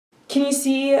Can you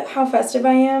see how festive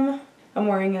I am? I'm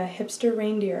wearing a hipster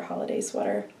reindeer holiday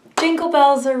sweater. Jingle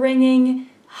bells are ringing,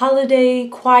 holiday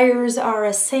choirs are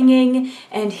a-singing,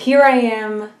 and here I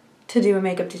am to do a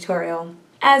makeup tutorial.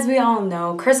 As we all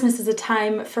know, Christmas is a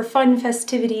time for fun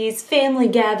festivities, family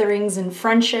gatherings, and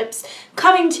friendships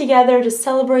coming together to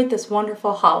celebrate this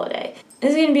wonderful holiday.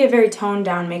 This is going to be a very toned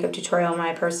down makeup tutorial in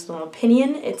my personal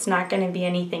opinion. It's not going to be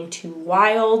anything too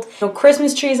wild. No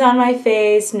Christmas trees on my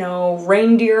face, no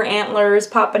reindeer antlers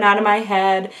popping out of my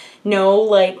head, no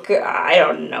like, I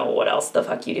don't know what else the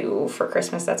fuck you do for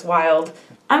Christmas that's wild.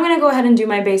 I'm going to go ahead and do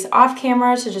my base off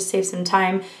camera to just save some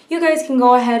time. You guys can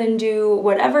go ahead and do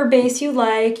whatever base you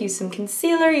like, use some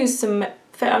concealer, use some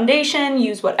foundation,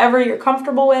 use whatever you're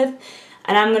comfortable with,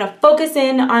 and I'm going to focus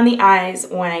in on the eyes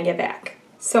when I get back.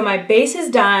 So my base is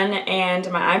done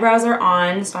and my eyebrows are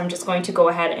on, so I'm just going to go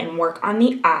ahead and work on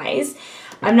the eyes.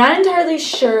 I'm not entirely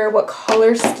sure what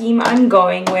color scheme I'm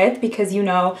going with because, you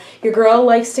know, your girl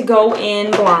likes to go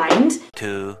in blind.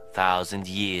 2,000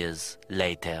 years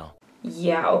later.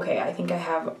 Yeah, okay, I think I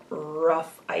have a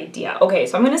rough idea. Okay,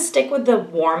 so I'm going to stick with the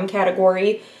warm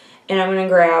category and I'm going to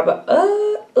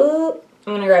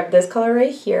grab this color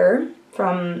right here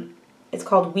from, it's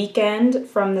called Weekend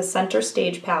from the Center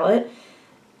Stage palette.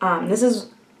 This is,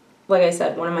 like I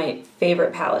said, one of my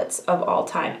favorite palettes of all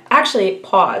time. Actually,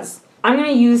 pause. I'm going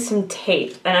to use some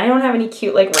tape, and I don't have any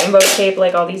cute, like, rainbow tape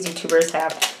like all these YouTubers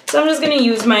have. So I'm just going to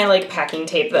use my, like, packing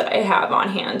tape that I have on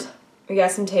hand. We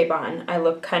got some tape on. I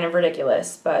look kind of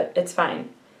ridiculous, but it's fine.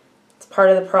 It's part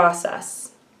of the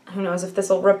process. Who knows if this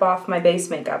will rip off my base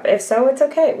makeup. If so, it's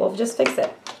okay. We'll just fix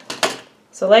it.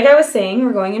 So like I was saying,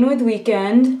 we're going in with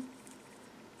Weekend,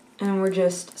 and we're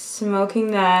just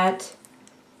smoking that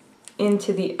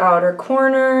into the outer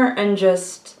corner and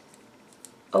just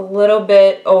a little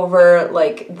bit over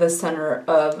like the center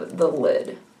of the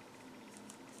lid.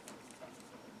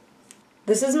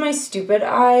 This is my stupid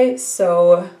eye,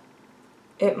 so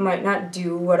it might not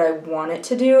do what I want it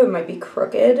to do. It might be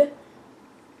crooked,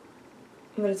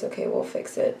 but it's okay, we'll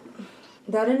fix it.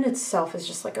 That in itself is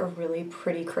just like a really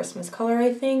pretty Christmas color,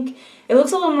 I think. It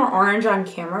looks a little more orange on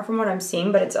camera from what I'm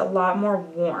seeing, but it's a lot more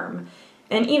warm.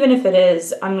 And even if it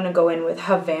is, I'm going to go in with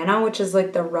Havana, which is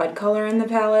like the red color in the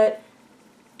palette,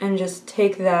 and just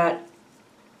take that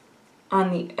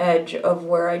on the edge of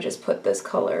where I just put this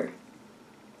color.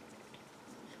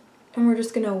 And we're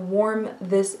just going to warm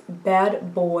this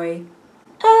bad boy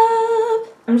up.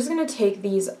 I'm just going to take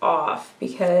these off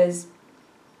because,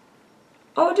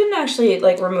 oh, it didn't actually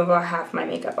like remove half my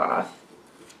makeup off.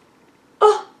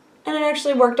 Oh, and it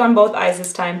actually worked on both eyes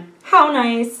this time. How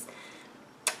nice.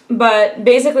 But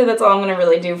basically that's all I'm going to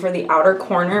really do for the outer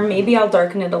corner. Maybe I'll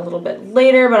darken it a little bit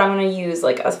later, but I'm going to use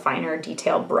like a finer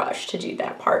detail brush to do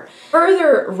that part.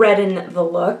 Further redden the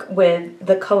look with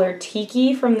the color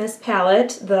Tiki from this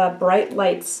palette, the Bright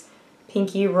Lights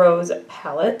Pinky Rose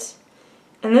palette.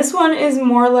 And this one is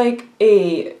more like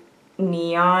a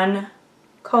neon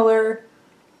color,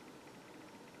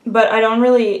 but I don't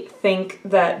really think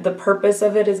that the purpose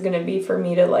of it is going to be for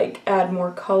me to like add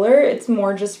more color. It's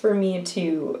more just for me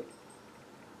to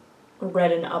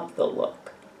redden up the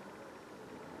look,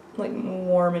 like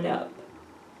warm it up.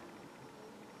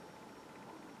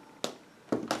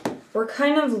 We're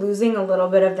kind of losing a little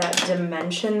bit of that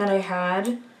dimension that I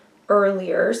had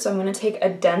earlier, so I'm going to take a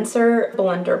denser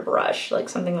blender brush, like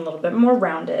something a little bit more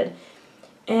rounded,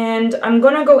 and I'm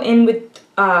going to go in with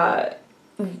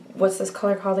what's this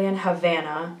color called again?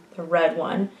 Havana, the red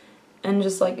one, and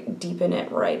just like deepen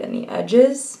it right in the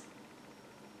edges,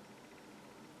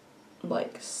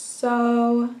 like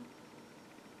so.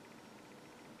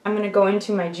 I'm going to go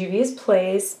into my Juvia's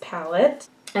Place palette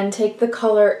and take the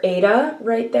color Ada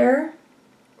right there.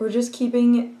 We're just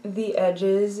keeping the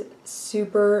edges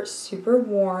super, super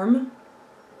warm.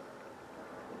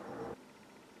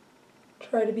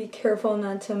 Try to be careful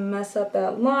not to mess up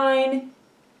that line,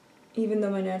 even though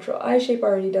my natural eye shape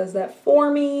already does that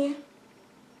for me.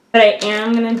 But I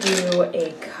am going to do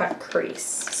a cut crease.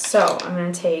 So I'm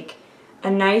going to take a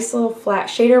nice little flat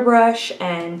shader brush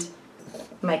and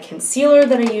my concealer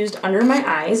that I used under my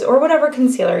eyes, or whatever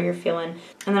concealer you're feeling.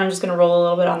 And then I'm just going to roll a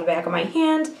little bit on the back of my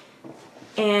hand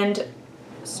and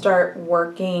start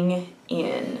working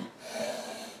in.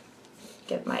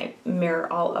 Get my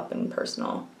mirror all up and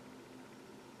personal.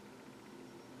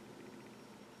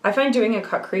 I find doing a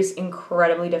cut crease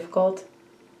incredibly difficult,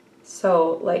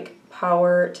 so like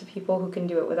power to people who can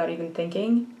do it without even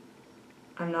thinking.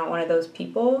 I'm not one of those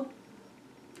people.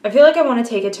 I feel like I want to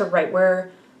take it to right where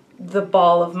the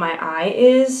ball of my eye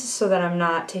is so that I'm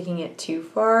not taking it too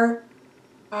far.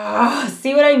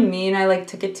 See what I mean? I like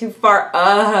took it too far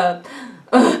up.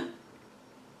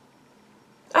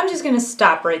 just gonna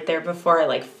stop right there before I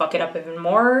like fuck it up even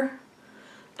more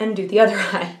and do the other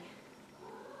eye.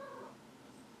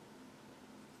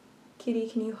 Kitty,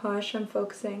 can you hush? I'm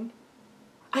focusing.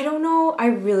 I don't know, I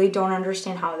really don't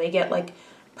understand how they get like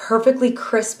perfectly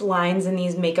crisp lines in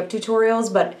these makeup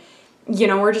tutorials, but you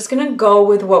know, we're just gonna go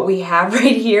with what we have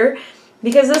right here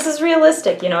because this is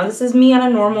realistic, you know, this is me on a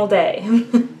normal day.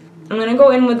 I'm gonna go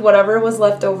in with whatever was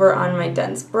left over on my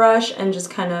dense brush and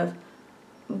just kind of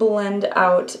blend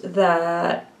out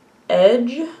that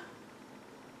edge.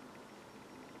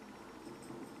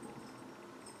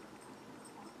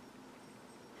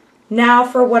 Now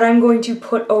for what I'm going to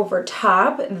put over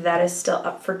top, that is still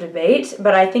up for debate,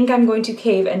 but I think I'm going to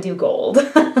cave and do gold.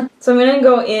 So I'm going to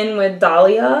go in with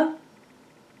Dahlia.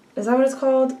 Is that what it's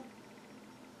called?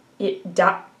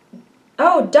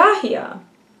 Oh, Dahlia.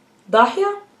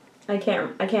 Dahlia? I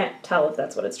can't tell if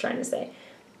that's what it's trying to say.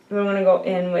 I'm going to go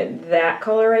in with that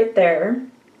color right there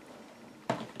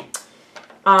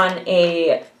on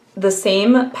the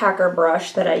same packer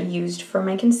brush that I used for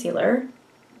my concealer,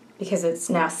 because it's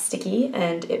now sticky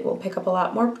and it will pick up a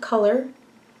lot more color,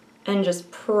 and just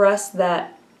press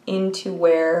that into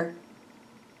where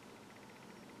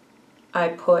I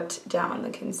put down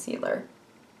the concealer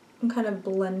and kind of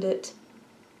blend it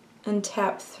and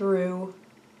tap through.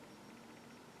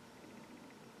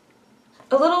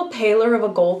 A little paler of a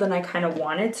gold than I kind of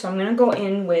wanted, so I'm going to go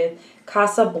in with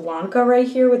Casablanca right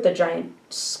here with the giant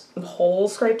hole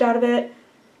scraped out of it,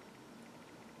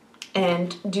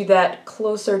 and do that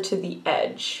closer to the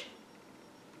edge.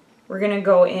 We're gonna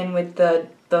go in with the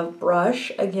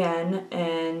brush again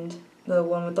and the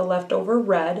one with the leftover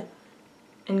red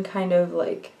and kind of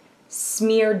like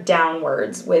smear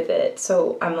downwards with it.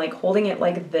 So I'm like holding it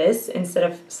like this instead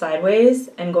of sideways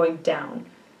and going down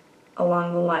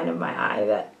along the line of my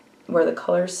eye, where the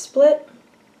colors split,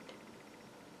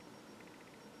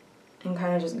 and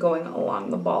kind of just going along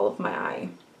the ball of my eye.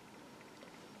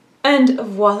 And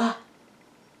voila.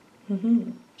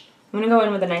 I'm going to go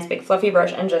in with a nice big fluffy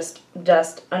brush and just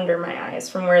dust under my eyes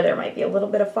from where there might be a little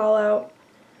bit of fallout.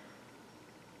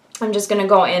 I'm just going to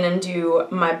go in and do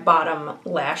my bottom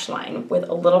lash line with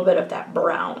a little bit of that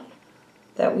brown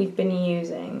that we've been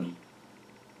using.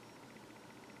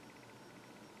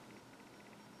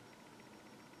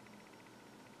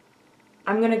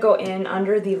 I'm going to go in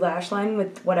under the lash line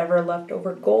with whatever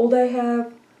leftover gold I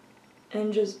have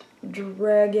and just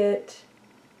drag it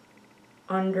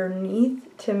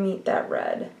underneath to meet that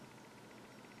red.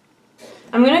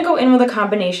 I'm going to go in with a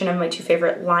combination of my two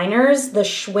favorite liners, the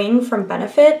Schwing from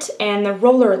Benefit and the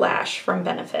Roller Lash from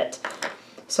Benefit.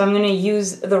 So I'm going to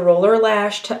use the Roller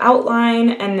Lash to outline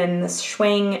and then the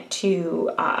Schwing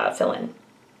to fill in.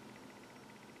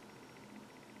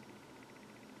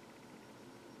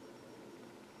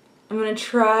 I'm going to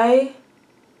try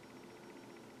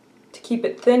to keep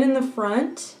it thin in the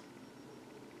front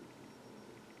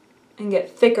and get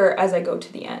thicker as I go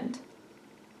to the end.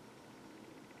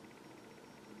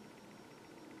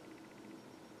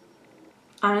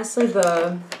 Honestly,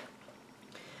 the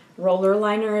roller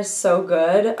liner is so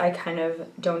good, I kind of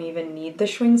don't even need the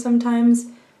Schwing sometimes.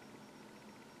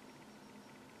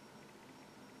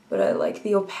 But I like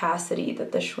the opacity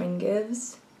that the Schwing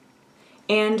gives.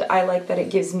 And I like that it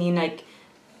gives me, like,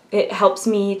 it helps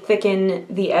me thicken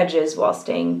the edges while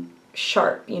staying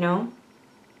sharp, you know?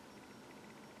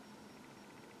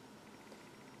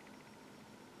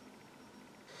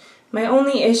 My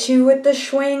only issue with the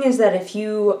Schwing is that if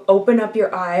you open up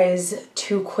your eyes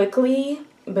too quickly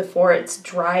before it's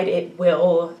dried, it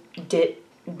will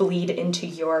bleed into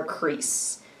your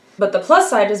crease. But the plus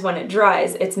side is when it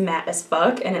dries, it's matte as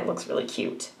fuck and it looks really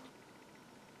cute.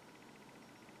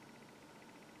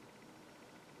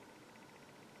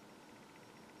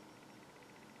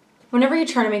 Whenever you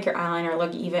try to make your eyeliner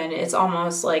look even, it's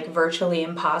almost like virtually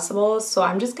impossible, so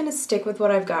I'm just gonna stick with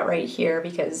what I've got right here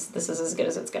because this is as good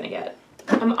as it's gonna get.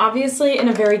 I'm obviously in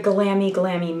a very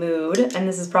glammy mood, and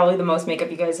this is probably the most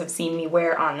makeup you guys have seen me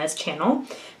wear on this channel,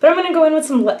 but I'm gonna go in with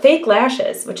some fake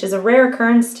lashes, which is a rare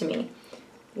occurrence to me.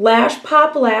 Lash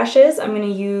Pop lashes, I'm gonna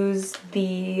use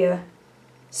the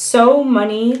So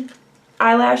Money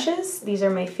eyelashes. These are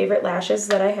my favorite lashes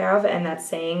that I have, and that's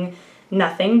saying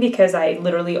nothing because I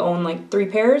literally own like 3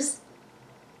 pairs.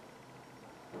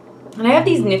 And I have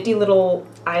these nifty little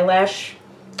eyelash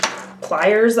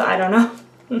pliers, I don't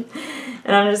know.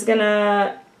 And I'm just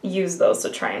gonna use those to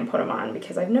try and put them on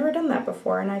because I've never done that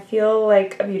before and I feel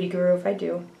like a beauty guru if I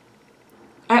do.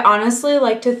 I honestly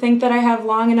like to think that I have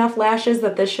long enough lashes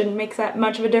that this shouldn't make that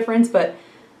much of a difference, but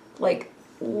like,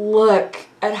 look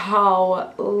at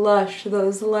how lush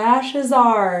those lashes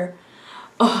are.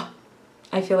 Oh,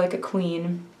 I feel like a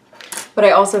queen. But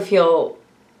I also feel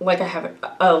like I have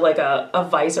a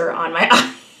visor on my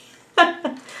eye.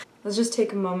 Let's just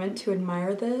take a moment to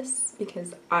admire this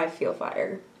because I feel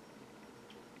fire.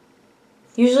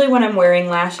 Usually when I'm wearing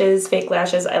lashes, fake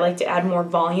lashes, I like to add more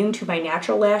volume to my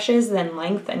natural lashes than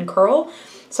length and curl.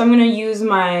 So I'm going to use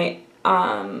my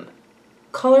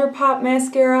ColourPop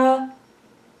mascara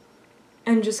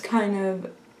and just kind of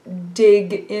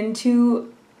dig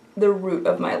into the root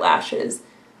of my lashes.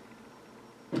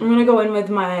 I'm going to go in with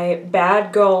my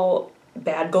Bad Gal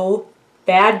Bang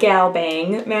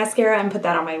mascara and put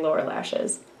that on my lower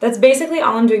lashes. That's basically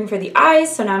all I'm doing for the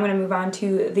eyes, so now I'm going to move on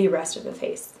to the rest of the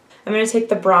face. I'm going to take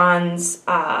the bronze,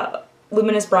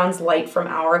 Luminous Bronze Light from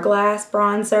Hourglass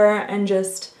bronzer and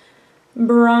just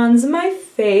bronze my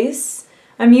face.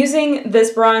 I'm using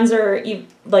this bronzer,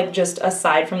 like, just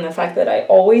aside from the fact that I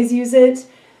always use it,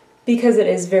 because it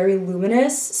is very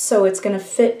luminous, so it's going to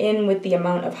fit in with the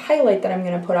amount of highlight that I'm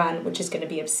going to put on, which is going to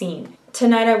be obscene.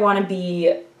 Tonight I want to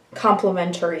be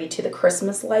complementary to the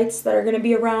Christmas lights that are going to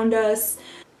be around us.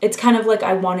 It's kind of like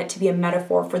I want it to be a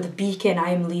metaphor for the beacon I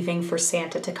am leaving for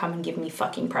Santa to come and give me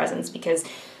fucking presents, because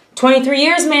 23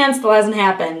 years, man, still hasn't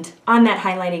happened. On that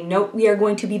highlighting note, we are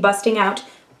going to be busting out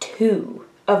 2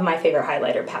 of my favorite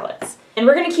highlighter palettes. And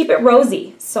we're going to keep it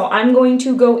rosy, so I'm going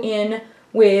to go in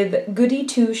with Goody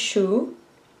Two Shoe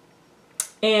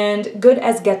and Good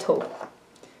as Gâteau.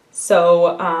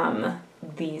 So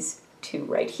these 2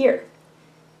 right here.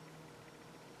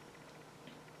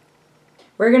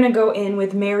 We're going to go in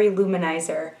with Mary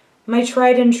Luminizer, my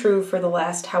tried and true for the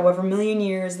last however million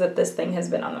years that this thing has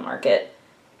been on the market,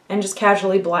 and just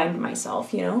casually blind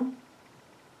myself, you know?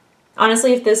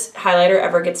 Honestly, if this highlighter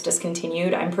ever gets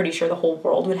discontinued, I'm pretty sure the whole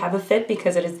world would have a fit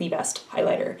because it is the best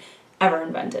highlighter ever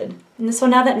invented. And so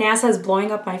now that NASA is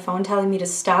blowing up my phone telling me to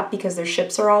stop because their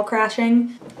ships are all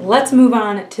crashing, let's move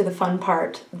on to the fun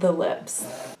part, the lips.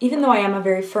 Even though I am a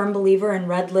very firm believer in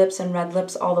red lips and red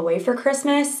lips all the way for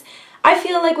Christmas, I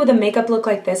feel like with a makeup look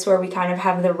like this where we kind of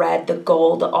have the red, the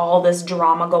gold, all this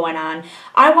drama going on,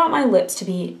 I want my lips to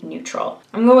be neutral.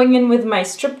 I'm going in with my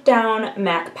stripped down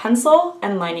MAC pencil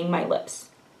and lining my lips.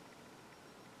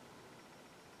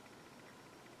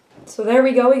 So there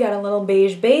we go, we got a little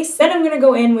beige base. Then I'm going to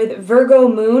go in with Virgo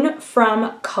Moon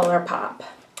from ColourPop.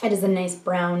 It is a nice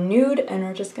brown nude, and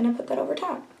we're just going to put that over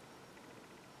top.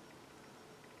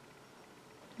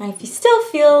 Now if you still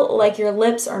feel like your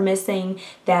lips are missing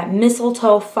that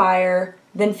mistletoe fire,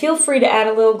 then feel free to add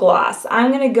a little gloss.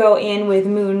 I'm going to go in with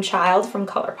Moonchild from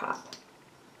ColourPop.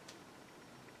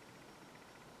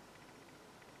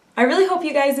 I really hope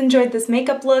you guys enjoyed this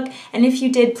makeup look, and if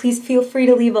you did, please feel free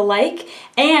to leave a like,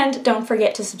 and don't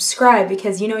forget to subscribe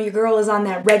because you know your girl is on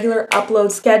that regular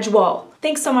upload schedule.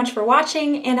 Thanks so much for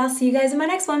watching, and I'll see you guys in my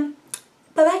next one.